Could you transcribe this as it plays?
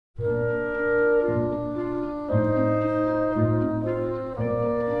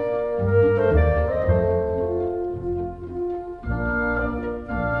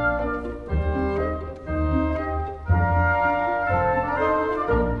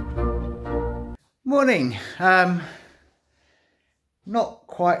Morning. Not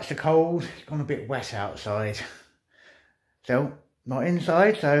quite so cold. It's gone a bit wet outside. Still not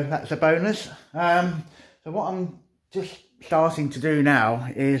inside, so that's a bonus. So what I'm just starting to do now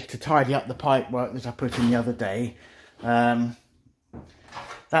is to tidy up the pipe work that I put in the other day. That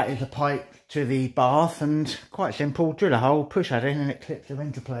is a pipe to the bath, and quite simple. Drill a hole, push that in, and it clips them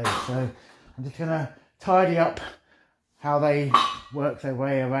into place. So I'm just going to tidy up how they work their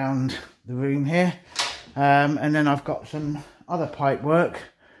way around the room here, and then I've got some other pipe work,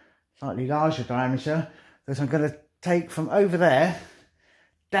 slightly larger diameter, that I'm going to take from over there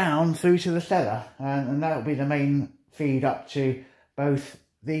down through to the cellar, and that'll be the main feed up to both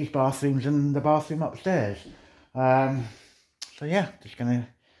these bathrooms and the bathroom upstairs. So yeah, just going to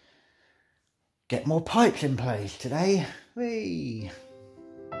get more pipes in place today. Whee!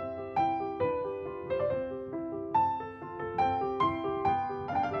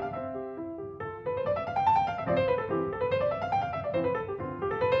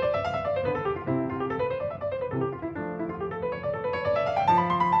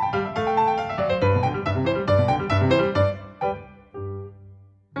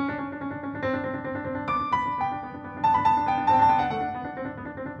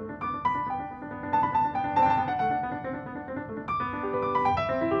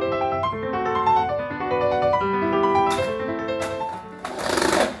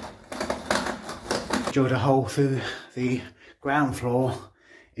 Drilled a hole through the ground floor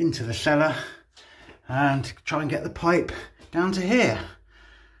into the cellar and try and get the pipe down to here.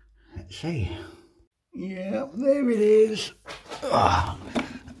 Let's see. Yeah, there it is. Yeah.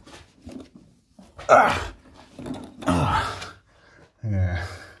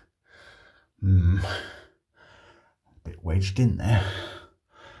 A bit wedged in there.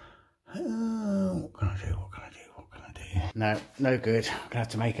 What can I do? What can I do? What can I do? No, no good. I'm gonna have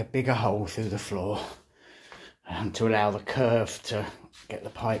to make a bigger hole through the floor and to allow the curve to get the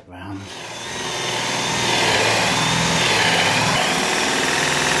pipe round.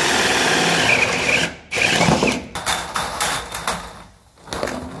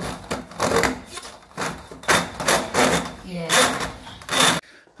 Yeah.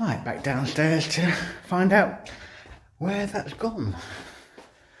 Right, back downstairs to find out where that's gone.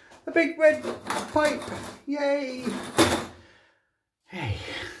 A big red pipe, yay! Hey.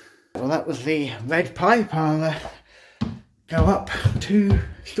 Well, that was the red pipe. I'll go up 2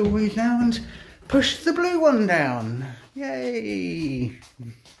 stories now and push the blue one down. Yay!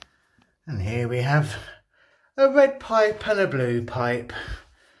 And here we have a red pipe and a blue pipe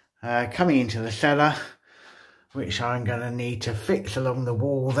coming into the cellar, which I'm going to need to fix along the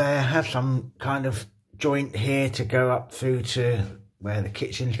wall there. Have some kind of joint here to go up through to where the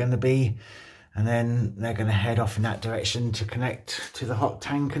kitchen's going to be. And then they're going to head off in that direction to connect to the hot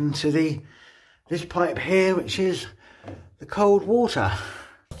tank and to this pipe here, which is the cold water.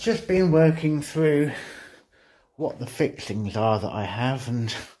 Just been working through what the fixings are that I have,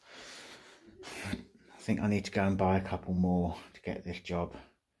 and I think I need to go and buy a couple more to get this job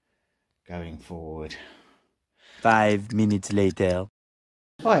going forward. 5 minutes later.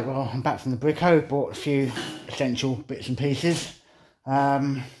 Right, well, I'm back from the Brico, bought a few essential bits and pieces.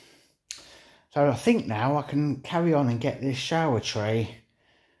 So I think now I can carry on and get this shower tray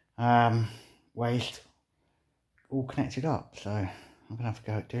waste all connected up. So I'm going to have to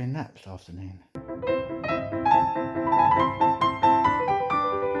go out doing that this afternoon.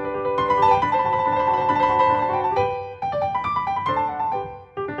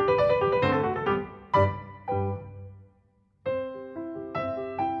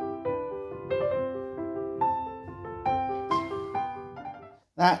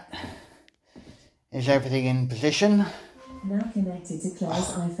 That is everything in position. Now connected to Claire's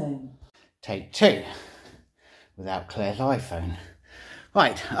iPhone. Take 2 without Claire's iPhone.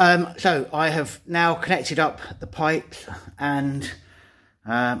 Right, so I have now connected up the pipes, and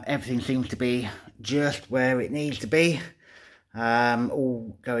everything seems to be just where it needs to be.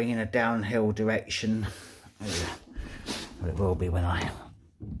 All going in a downhill direction. Well, it will be when I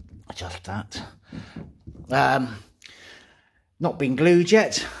adjust that. Not been glued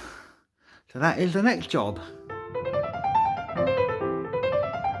yet. So that is the next job.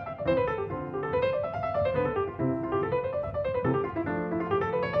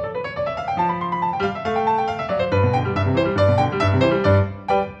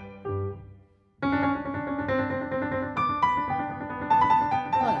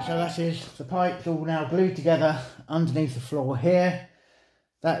 Right, so that is the pipes all now glued together underneath the floor here.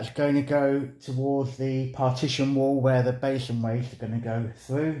 That's going to go towards the partition wall where the basin waste are going to go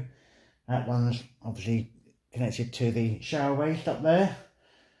through. That one's obviously connected to the shower waste up there.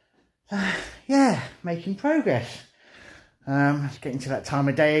 yeah, making progress. It's getting to that time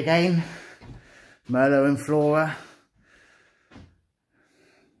of day again. Merlot and Flora,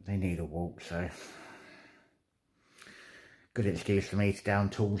 they need a walk, so good excuse for me to down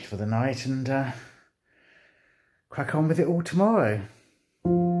tools for the night and crack on with it all tomorrow.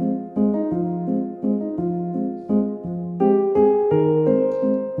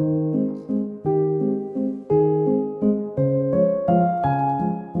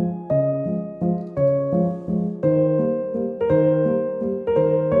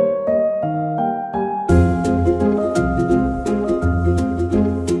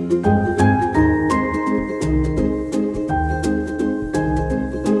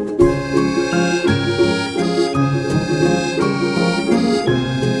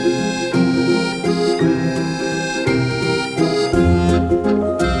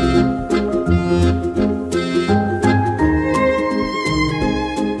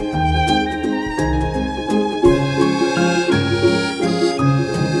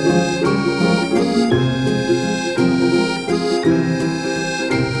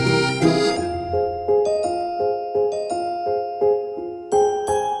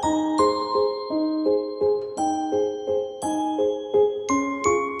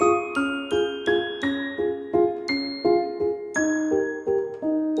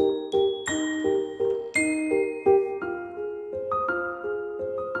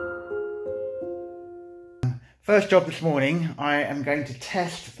 First job this morning, I am going to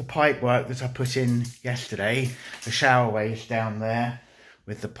test the pipe work that I put in yesterday, the shower ways down there,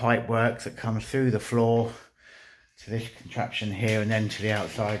 with the pipe work that comes through the floor to this contraption here and then to the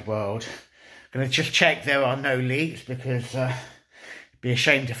outside world. I'm going to just check there are no leaks, because it'd be a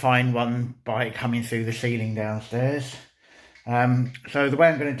shame to find one by coming through the ceiling downstairs. So the way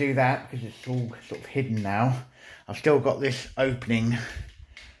I'm going to do that, because it's all sort of hidden now, I've still got this opening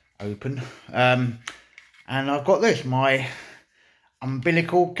open. And I've got this, my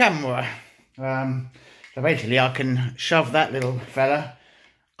umbilical camera. So basically I can shove that little fella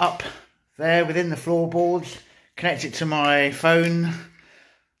up there within the floorboards, connect it to my phone,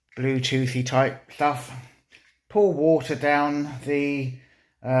 Bluetoothy type stuff, pour water down the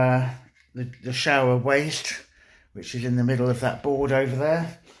shower waste, which is in the middle of that board over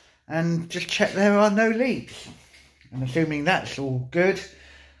there, and just check there are no leaks. And assuming that's all good,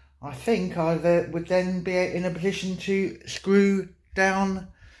 I think I would then be in a position to screw down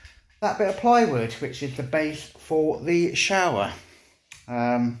that bit of plywood, which is the base for the shower.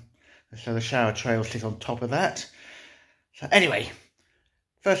 So the shower tray will sit on top of that. So anyway,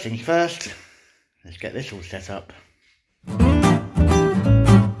 first things first, let's get this all set up.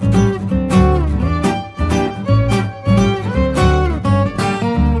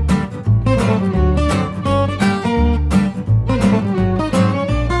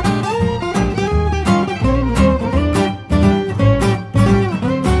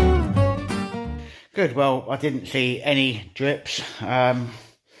 Good, well, I didn't see any drips,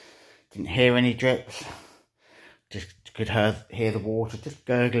 didn't hear any drips, just could hear the water just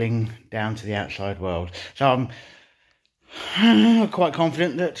gurgling down to the outside world. So I'm quite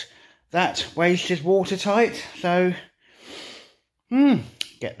confident that that waste is watertight, so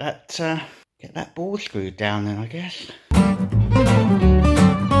get that board screwed down then, I guess.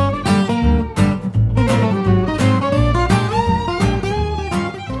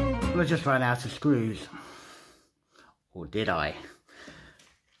 I just ran out of screws. Or did I?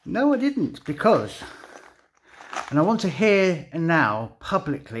 No, I didn't, because, and I want to here and now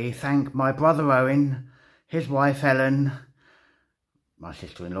publicly thank my brother Owen, his wife Ellen, my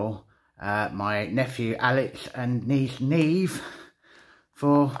sister-in-law, my nephew Alex and niece Neve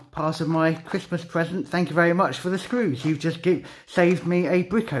for part of my Christmas present. Thank you very much for the screws. You've just saved me a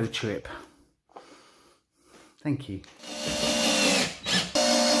Brico trip. Thank you.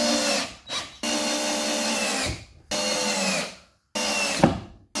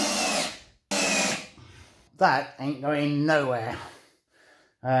 That ain't going nowhere.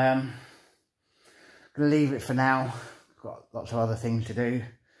 Gonna leave it for now. Got lots of other things to do.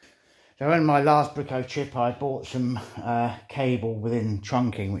 So on my last Brico trip, I bought some cable within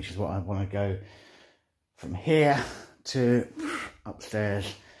trunking, which is what I want to go from here to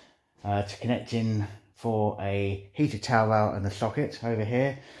upstairs to connect in for a heated towel rail and a socket over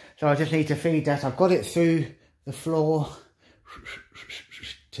here. So I just need to feed that. I've got it through the floor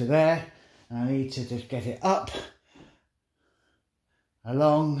to there. I need to just get it up,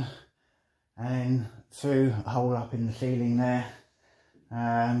 along, and through a hole up in the ceiling there.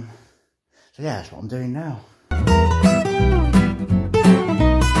 So yeah, that's what I'm doing now.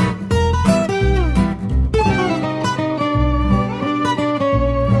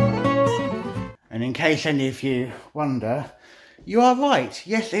 in case any of you wonder, you are right.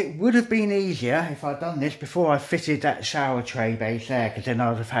 Yes, it would have been easier if I'd done this before I fitted that shower tray base there, because then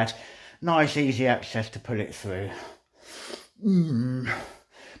I'd have had nice, easy access to pull it through.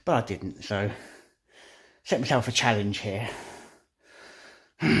 But I didn't, so set myself a challenge here.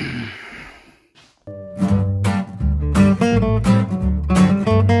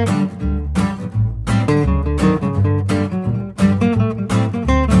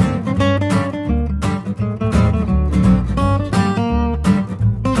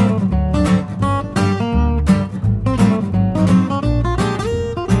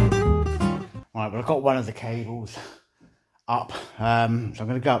 I've got one of the cables up, so I'm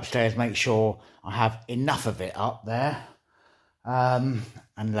going to go upstairs, make sure I have enough of it up there, and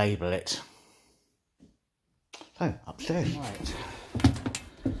label it. So upstairs. Right,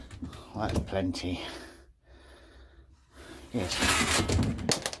 well, that's plenty. Yes.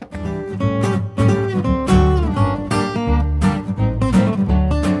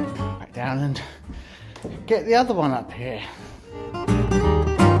 Back down and get the other one up here.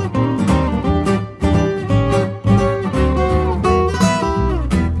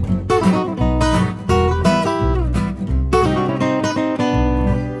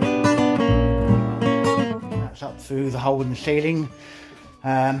 Through the hole in the ceiling.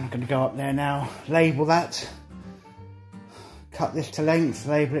 I'm going to go up there now, label that, cut this to length,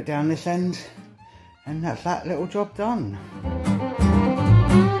 label it down this end, and that's that little job done.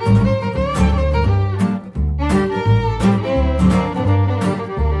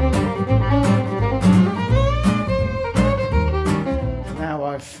 Now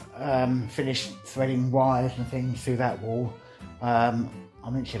I've finished threading wires and things through that wall, I'm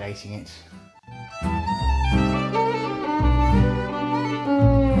insulating it.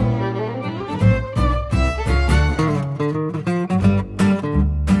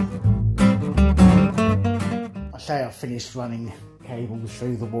 I've finished running cables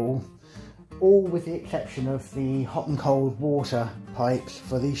through the wall, all with the exception of the hot and cold water pipes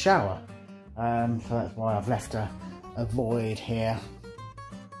for the shower. So that's why I've left a void here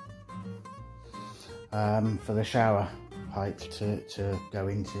for the shower pipes to go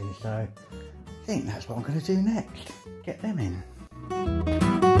into. So I think that's what I'm going to do next, get them in.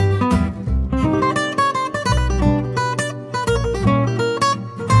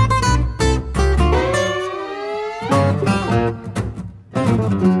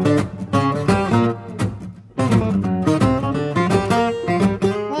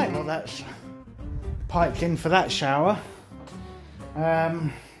 Pipes in for that shower.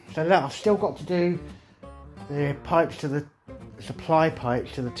 So look, I've still got to do the pipes to the supply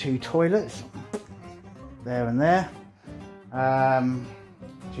pipes to the two toilets, there and there,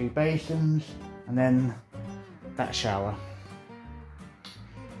 2 basins, and then that shower.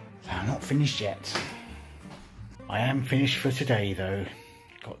 So I'm not finished yet. I am finished for today though.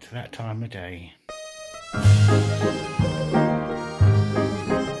 Got to that time of day.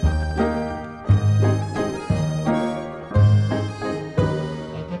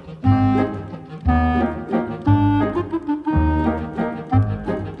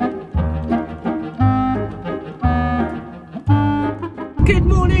 Good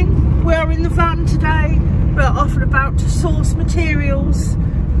morning, we're in the van today. We're off and about to source materials.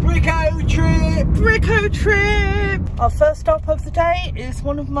 Brico trip! Brico trip! Our first stop of the day is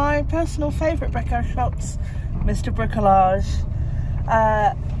one of my personal favourite Brico shops, Mr. Bricolage.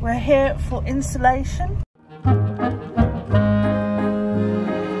 We're here for insulation.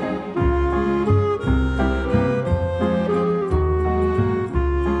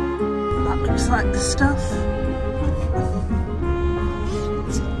 That looks like the stuff.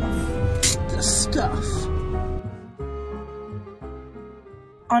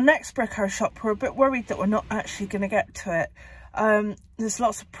 Our next Brico shop, we're a bit worried that we're not actually going to get to it. There's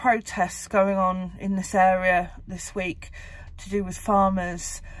lots of protests going on in this area this week to do with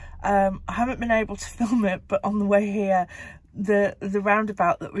farmers. I haven't been able to film it, but on the way here, the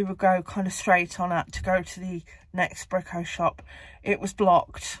roundabout that we would go kind of straight on at to go to the next Brico shop, it was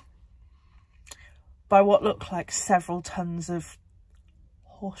blocked by what looked like several tons of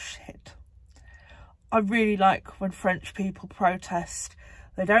horseshit. I really like when French people protest.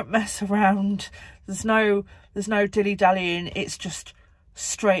 They don't mess around. There's no dilly-dallying. It's just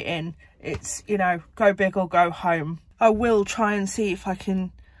straight in. It's, you know, go big or go home. I will try and see if I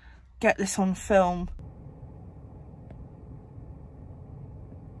can get this on film.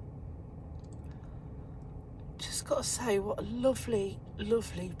 Just got to say, what a lovely,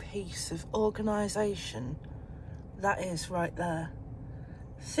 lovely piece of organisation that is right there.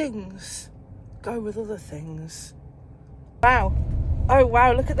 Things go with other things. Wow. Oh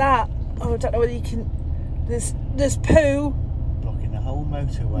wow, look at that. Oh, I don't know whether you can... There's poo. Blocking the whole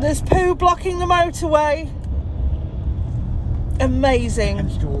motorway. There's poo blocking the motorway. Amazing.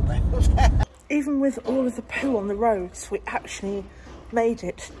 And strawberries. Even with all of the poo on the roads, we actually made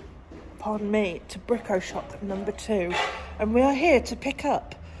it, pardon me, to Brico shop number 2. And we are here to pick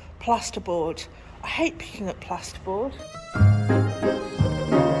up plasterboard. I hate picking up plasterboard.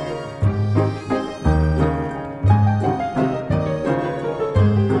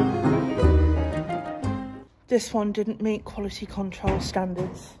 This one didn't meet quality control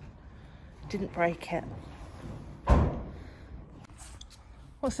standards. Didn't break it.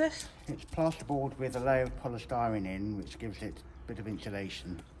 What's this? It's plasterboard with a layer of polystyrene in, which gives it a bit of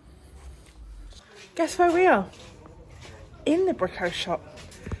insulation. Guess where we are? In the Brico shop.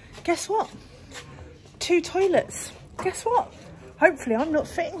 Guess what? 2 toilets. Guess what? Hopefully I'm not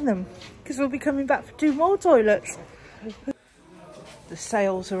fitting them, because we'll be coming back for 2 more toilets. The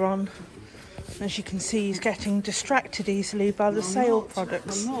sales are on. As you can see, he's getting distracted easily by the sale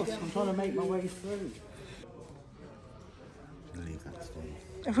products. I'm not. I'm trying to make my way through. Leave that stay.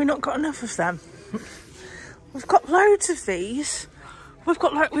 Have we not got enough of them? We've got loads of these. We've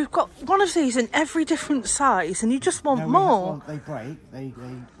got one of these in every different size, and you just want more. They break. They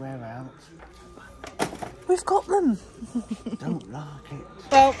wear out. We've got them. Don't like it.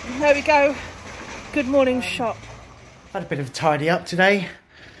 Well, there we go. Good morning shop. Had a bit of a tidy up today.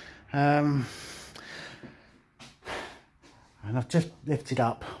 And I've just lifted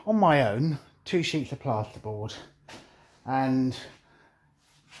up on my own 2 sheets of plasterboard, and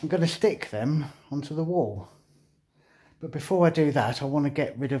I'm going to stick them onto the wall. But before I do that, I want to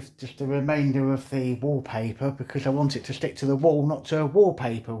get rid of just the remainder of the wallpaper, because I want it to stick to the wall, not to a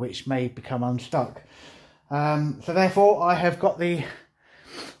wallpaper which may become unstuck. So therefore I have got the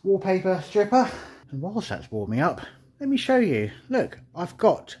wallpaper stripper, and whilst that's warming up, let me show you. Look, I've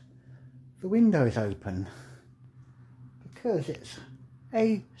got the windows open because it's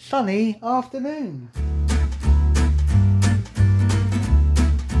a sunny afternoon.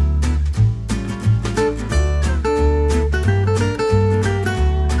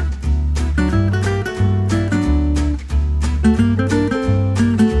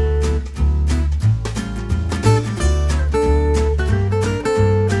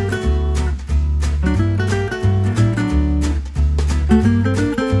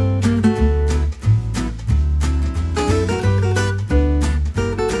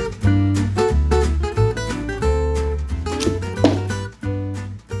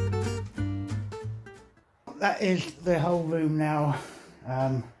 That is the whole room now,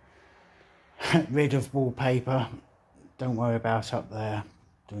 rid of wallpaper. Don't worry about up there,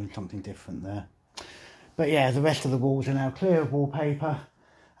 doing something different there. But yeah, the rest of the walls are now clear of wallpaper,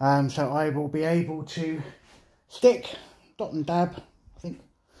 so I will be able to stick, dot and dab, I think,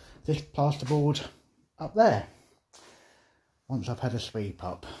 this plasterboard up there once I've had a sweep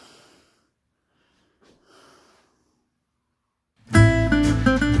up.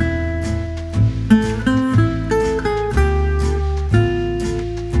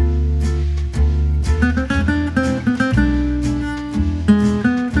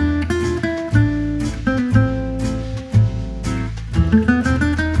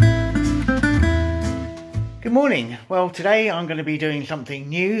 Good morning. Well, today I'm going to be doing something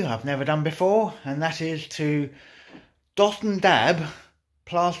new I've never done before, and that is to dot and dab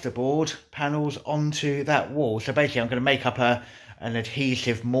plasterboard panels onto that wall. So basically I'm going to make up an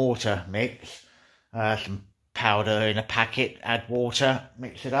adhesive mortar mix, some powder in a packet, add water,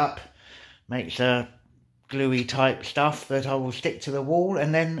 mix it up, makes a gluey type stuff that I will stick to the wall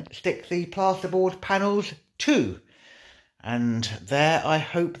and then stick the plasterboard panels to. And there I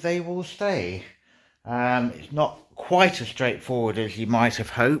hope they will stay. It's not quite as straightforward as you might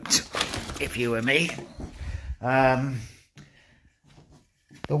have hoped if you were me. The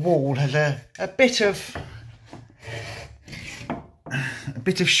wall has a bit of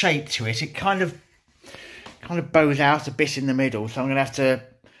shape to it. It kind of bows out a bit in the middle, so I'm going to have to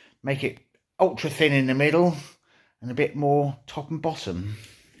make it ultra thin in the middle and a bit more top and bottom.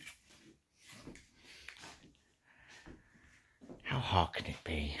 How hard can it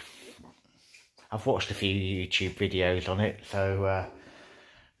be? I've watched a few YouTube videos on it, so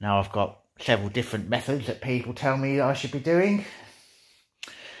now I've got several different methods that people tell me I should be doing.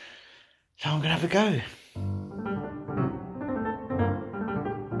 So I'm going to have a go.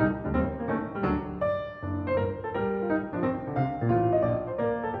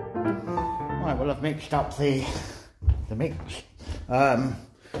 Right, well, I've mixed up the mix.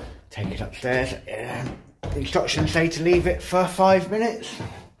 Take it upstairs. The instructions say to leave it for 5 minutes.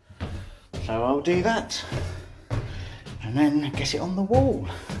 So I'll do that and then get it on the wall.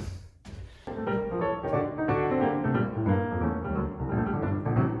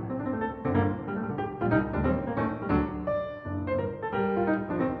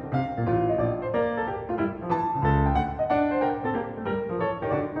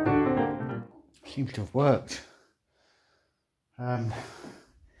 seems to have worked.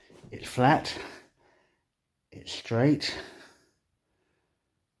 It's flat, it's straight,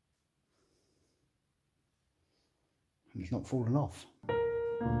 and it's not fallen off.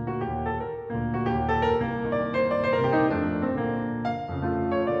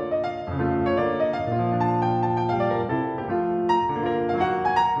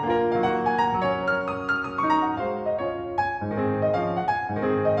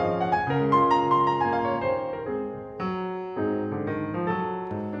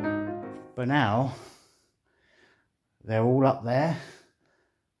 But now they're all up there.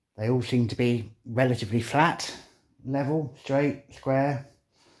 They all seem to be relatively flat, level, straight, square.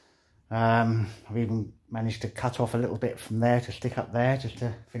 I've even managed to cut off a little bit from there to stick up there just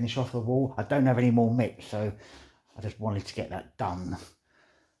to finish off the wall. I don't have any more mix, so I just wanted to get that done.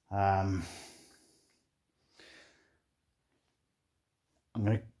 I'm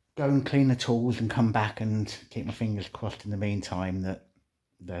going to go and clean the tools and come back and keep my fingers crossed in the meantime that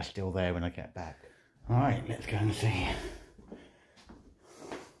they're still there when I get back. Alright, let's go and see.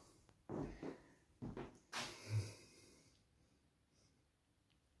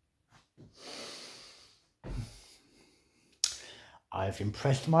 I've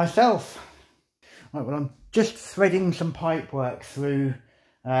impressed myself. Right, well, I'm just threading some pipe work through.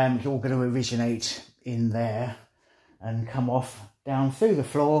 It's all going to originate in there and come off down through the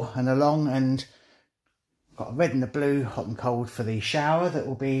floor and along, and got a red and a blue hot and cold for the shower that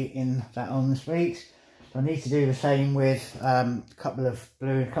will be in that ensuite. So I need to do the same with a couple of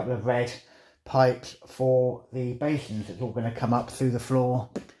blue and a couple of red pipes for the basins. It's all going to come up through the floor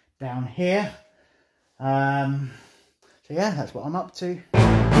down here. So yeah, that's what I'm up to.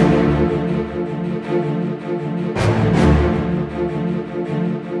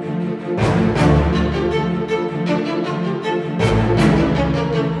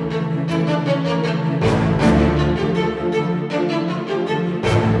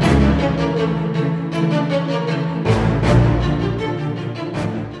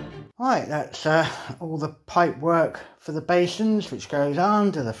 Right, that's all the pipe work for the basins, which goes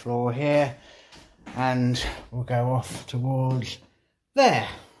under the floor here, and we'll go off towards there.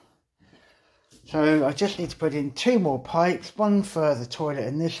 So I just need to put in 2 more pipes, one for the toilet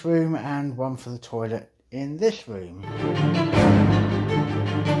in this room and one for the toilet in this room.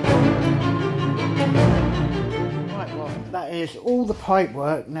 Right, well, that is all the pipe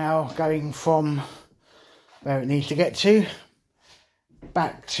work now going from where it needs to get to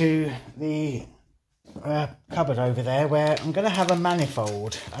back to the cupboard over there, where I'm going to have a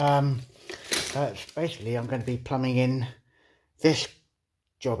manifold. That's basically, I'm going to be plumbing in this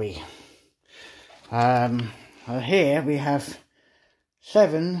jobby. Here we have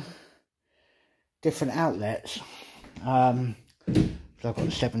 7 different outlets. So I've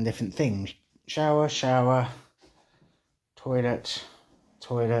got 7 different things: shower, shower, toilet,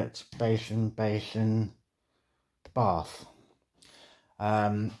 toilet, basin, basin, bath.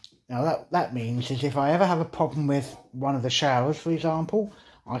 Now that means is if I ever have a problem with one of the showers, for example,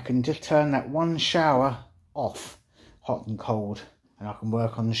 I can just turn that one shower off, hot and cold, and I can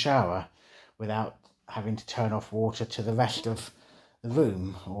work on the shower without having to turn off water to the rest of the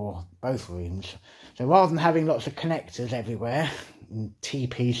room or both rooms. So rather than having lots of connectors everywhere and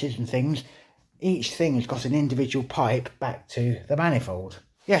T-pieces and things, each thing has got an individual pipe back to the manifold.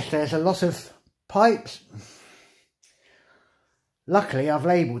 Yes, there's a lot of pipes. Luckily, I've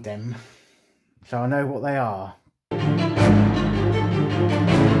labelled them, so I know what they are.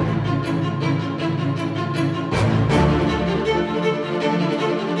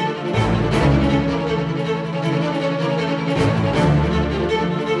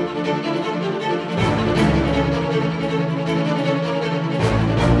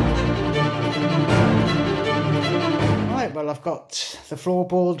 Right, well, I've got the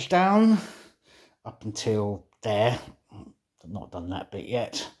floorboards down up until there. I've not done that bit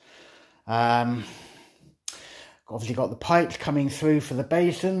yet. Obviously got the pipes coming through for the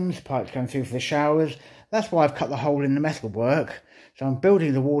basins, pipes coming through for the showers. That's why I've cut the hole in the metalwork. So I'm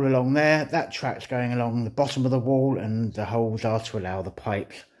building the wall along there. That track's going along the bottom of the wall, and the holes are to allow the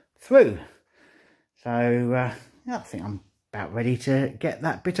pipes through. So yeah, I think I'm about ready to get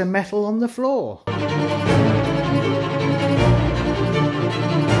that bit of metal on the floor.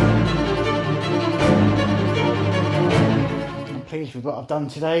 Pleased with what I've done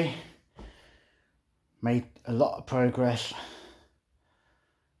today. Made a lot of progress.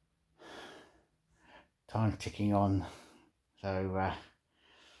 Time's ticking on. So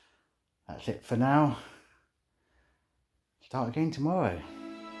that's it for now. Start again tomorrow.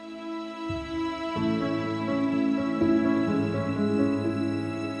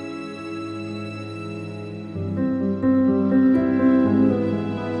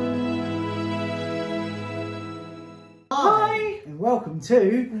 welcome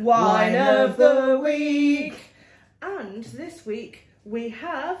to Wine of the Week. And this week we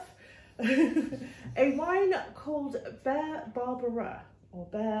have a wine called Barbera, or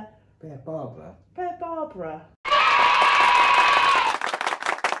Barbera. Barbera.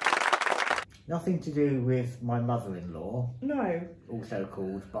 Nothing to do with my mother-in-law. No. Also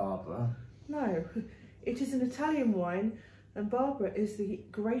called Barbara. No. It is an Italian wine, and Barbera is the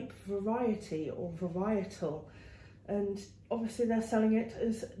grape variety or varietal. And obviously they're selling it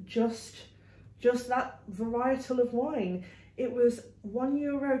as just that varietal of wine. It was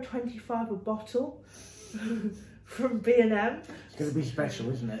 €1.25 a bottle from B&M. It's going to be special,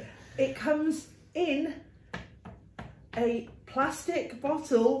 isn't it? It comes in a plastic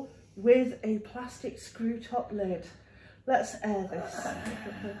bottle with a plastic screw top lid. Let's air this.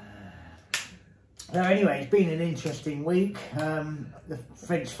 Now, anyway, it's been an interesting week. The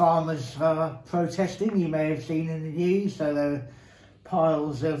French farmers are protesting, you may have seen in the news. So there are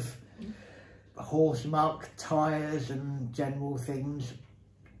piles of horse muck, tyres and general things.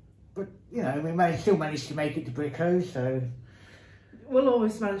 But, you know, we still managed to make it to Brico, so... We'll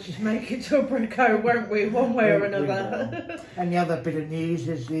always manage to make it to a Brico, won't we, one way or another. And the other bit of news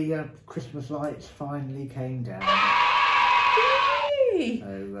is the Christmas lights finally came down. Yay!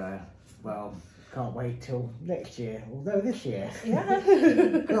 So, well, can't wait till next year, although this year. Yeah.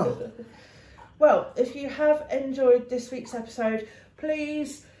 God. Well, if you have enjoyed this week's episode,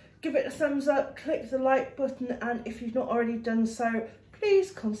 please give it a thumbs up, click the like button, and if you've not already done so,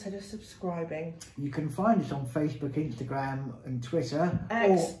 please consider subscribing. You can find us on Facebook, Instagram and Twitter,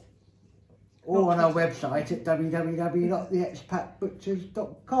 X. or on our website at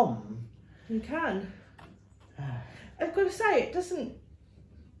www.theexpatbutchers.com. You can. I've got to say,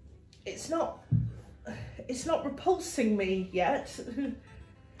 it's not repulsing me yet.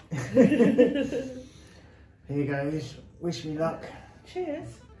 Here goes. Wish me luck. Cheers.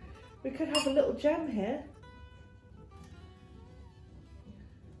 We could have a little gem here.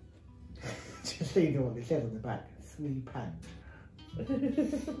 Just so you know what it says on the back, £3.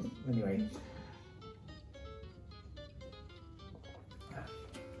 Anyway.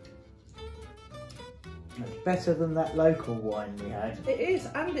 It's better than that local wine we had. It is,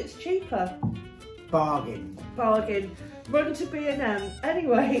 and it's cheaper. Bargain. Bargain. Run to B&M.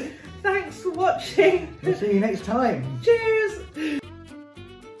 Anyway, thanks for watching. We'll see you next time. Cheers.